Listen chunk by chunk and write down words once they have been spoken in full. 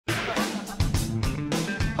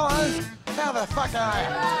Hello, how the fuck are you?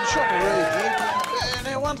 Chopperoo here.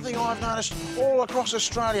 Now, one thing I've noticed all across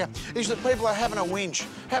Australia is that people are having a whinge,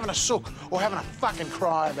 having a sook, or having a fucking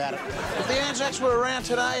cry about it. If the Anzacs were around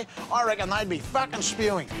today, I reckon they'd be fucking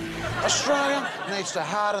spewing. Australia needs to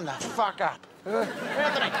harden the fuck up.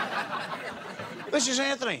 Anthony. This is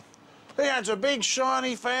Anthony. He owns a big,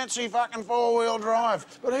 shiny, fancy fucking four-wheel drive,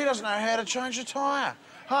 but he doesn't know how to change a tyre.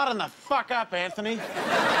 Harden the fuck up, Anthony.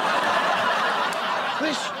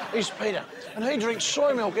 This is Peter, and he drinks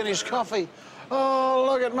soy milk in his coffee. Oh,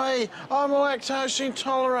 look at me. I'm lactose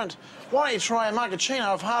intolerant. Why don't you try a mochaccino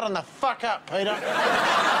of harden the fuck up, Peter?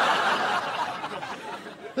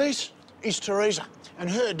 This is Teresa, and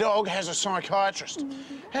her dog has a psychiatrist.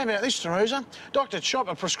 How about this, Teresa? Dr.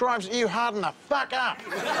 Chopper prescribes that you harden the fuck up.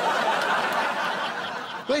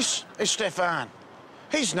 This is Stefan.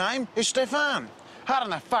 His name is Stefan. Harden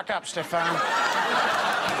the fuck up, Stefan.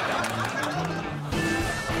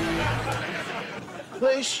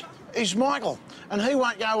 This is Michael, and he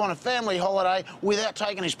won't go on a family holiday without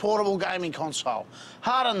taking his portable gaming console.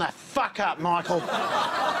 Harden the fuck up, Michael.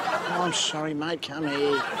 Oh, I'm sorry, mate, come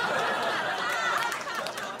here.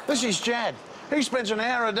 This is Jad. He spends an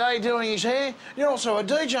hour a day doing his hair. You're also a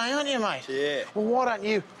DJ, aren't you, mate? Yeah. Well, why don't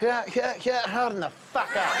you harden the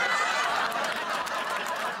fuck up?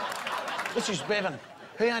 This is Bevan.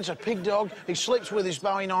 He owns a pig dog, he sleeps with his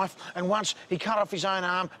Bowie knife, and once he cut off his own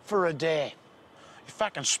arm for a dare. You're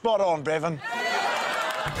fucking spot on, Bevan.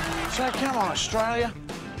 So come on, Australia.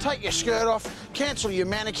 Take your skirt off, cancel your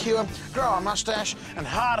manicure, grow a moustache, and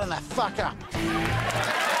harden the fuck up.